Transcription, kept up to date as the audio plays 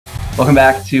Welcome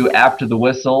back to After the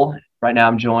Whistle. Right now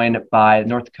I'm joined by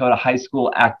North Dakota High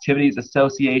School Activities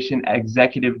Association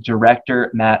Executive Director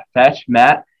Matt Fetsch.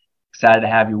 Matt, excited to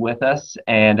have you with us,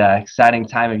 and exciting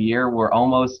time of year. We're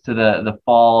almost to the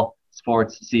fall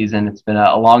sports season. It's been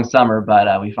a long summer,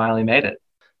 but we finally made it.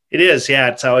 It is, yeah.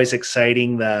 It's always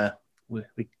exciting. I don't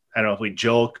know if we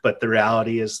joke, but the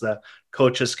reality is the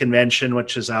coaches convention,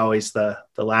 which is always the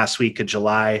last week of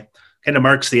July, kind of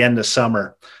marks the end of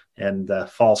summer, and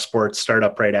fall sports start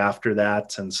up right after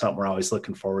that, and something we're always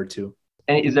looking forward to.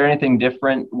 And is there anything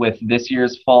different with this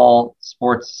year's fall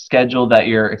sports schedule that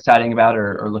you're excited about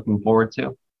or looking forward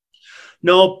to?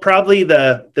 No, probably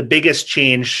the biggest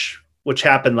change, which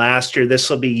happened last year, this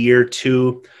will be year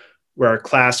 2, where our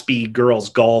Class B girls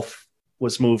golf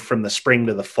was moved from the spring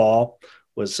to the fall.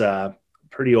 Was a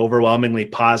pretty overwhelmingly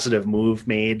positive move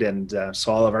made, and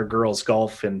so all of our girls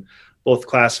golf in both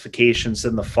classifications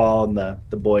in the fall, and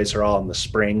the boys are all in the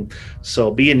spring.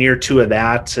 So be in year 2 of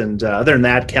that, and other than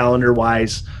that,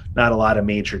 calendar-wise, not a lot of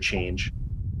major change.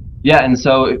 Yeah, and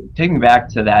so taking back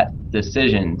to that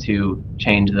decision to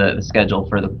change the schedule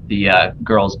for the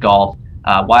girls golf,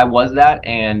 why was that,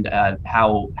 and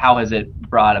how has it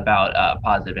brought about a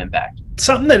positive impact?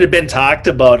 Something that had been talked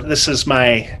about. This is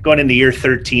my going into year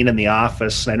 13 in the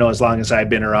office. And I know as long as I've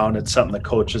been around, it's something the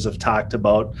coaches have talked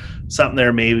about, something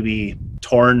they're maybe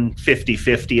torn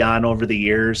 50-50 on over the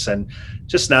years, and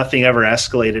just nothing ever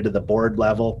escalated to the board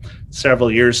level.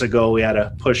 Several years ago, we had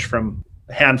a push from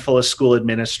a handful of school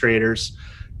administrators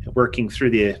working through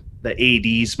the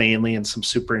ADs mainly and some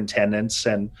superintendents.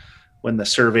 And when the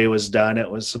survey was done,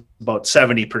 it was about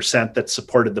 70% that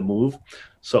supported the move.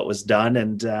 So it was done.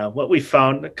 And what we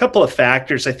found, a couple of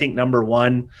factors. I think number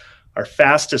one, our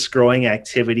fastest growing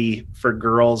activity for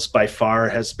girls by far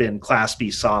has been Class B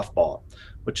softball,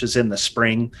 which is in the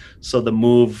spring. So the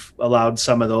move allowed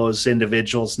some of those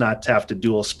individuals not to have to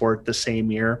dual sport the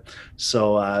same year.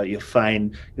 So you'll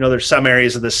find, there's some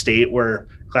areas of the state where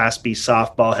Class B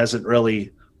softball hasn't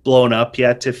really blown up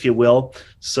yet, if you will.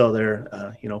 So they're,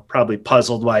 probably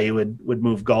puzzled why you would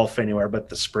move golf anywhere but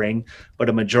the spring. But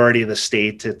a majority of the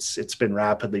state, it's been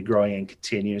rapidly growing and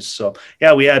continues. So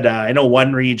yeah, we had, I know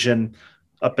one region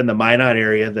up in the Minot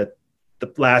area that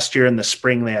the last year in the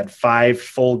spring, they had 5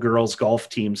 full girls golf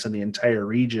teams in the entire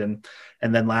region.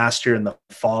 And then last year in the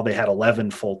fall, they had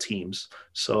 11 full teams.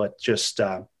 So it just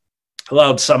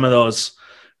allowed some of those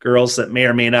girls that may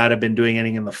or may not have been doing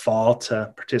anything in the fall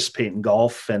to participate in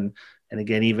golf. And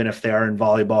again, even if they are in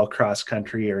volleyball, cross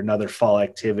country, or another fall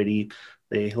activity,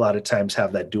 they a lot of times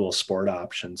have that dual sport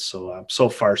option. So, so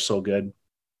far, so good.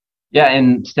 Yeah,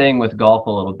 and staying with golf a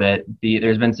little bit,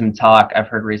 there's been some talk I've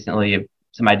heard recently of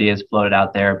some ideas floated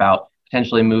out there about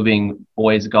potentially moving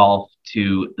boys golf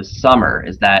to the summer.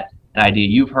 Is that an idea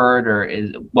you've heard, or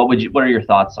what are your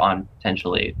thoughts on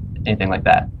potentially anything like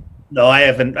that? No, I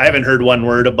haven't heard one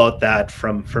word about that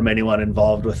from anyone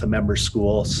involved with a member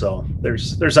school. So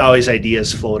there's always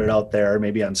ideas floated out there,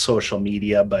 maybe on social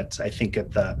media, but I think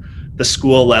at the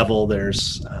school level,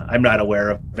 I'm not aware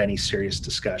of any serious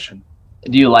discussion.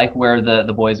 Do you like where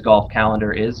the boys golf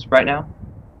calendar is right now?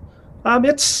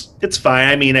 It's fine.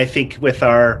 I mean, I think with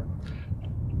our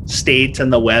state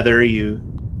and the weather, you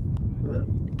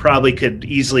probably could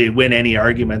easily win any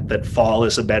argument that fall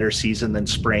is a better season than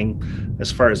spring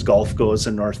as far as golf goes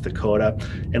in North Dakota.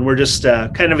 And we're just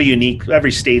kind of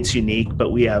every state's unique, but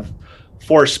we have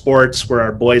 4 sports where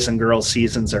our boys and girls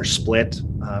seasons are split: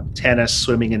 tennis,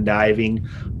 swimming, and diving,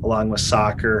 along with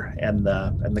soccer and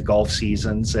the golf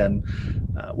seasons. And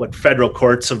what federal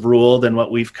courts have ruled and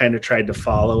what we've kind of tried to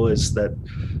follow is that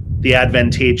the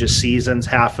advantageous seasons,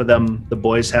 half of them, the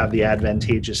boys have the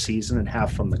advantageous season, and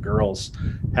half of them, the girls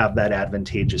have that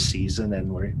advantageous season.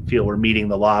 And we feel we're meeting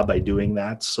the law by doing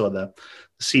that. So the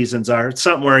seasons are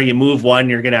something where you move one,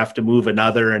 you're going to have to move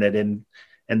another, and it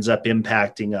ends up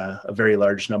impacting a very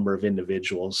large number of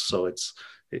individuals. So it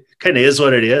kind of is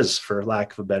what it is, for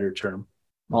lack of a better term.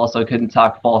 Also couldn't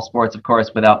talk fall sports, of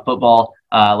course, without football.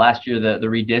 Last year, the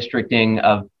redistricting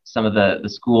of some of the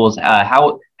schools,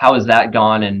 how has that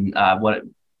gone, and what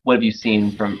have you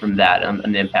seen from that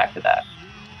and the impact of that?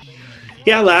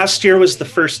 Yeah, last year was the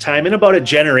first time in about a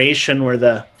generation where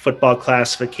the football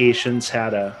classifications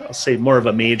had I'll say more of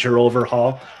a major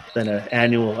overhaul than an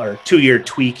annual or 2-year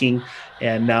tweaking.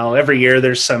 And now every year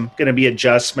there's going to be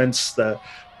adjustments.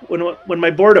 When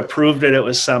my board approved it, it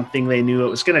was something they knew it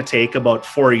was going to take about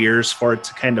 4 years for it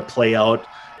to kind of play out,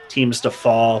 teams to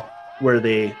fall where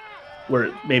it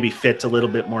maybe fit a little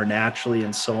bit more naturally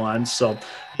and so on. So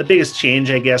the biggest change,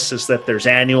 I guess, is that there's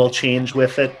annual change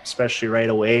with it, especially right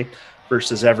away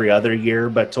versus every other year.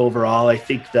 But overall, I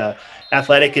think the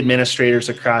athletic administrators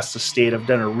across the state have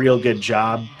done a real good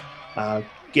job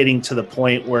getting to the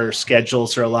point where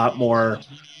schedules are a lot more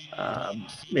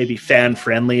maybe fan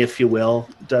friendly, if you will.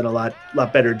 Done a lot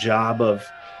better job of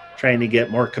trying to get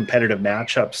more competitive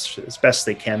matchups as best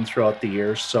they can throughout the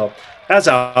year. So as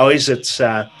always, it's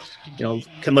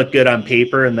can look good on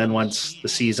paper, and then once the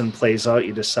season plays out,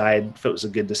 you decide if it was a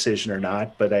good decision or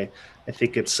not. But I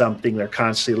think it's something they're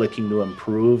constantly looking to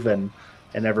improve, and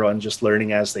everyone just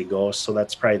learning as they go. So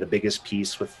that's probably the biggest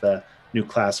piece with the new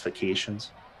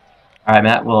classifications. All right,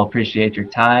 Matt, we'll appreciate your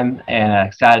time, and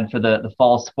excited for the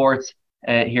fall sports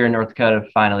here in North Dakota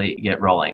to finally get rolling.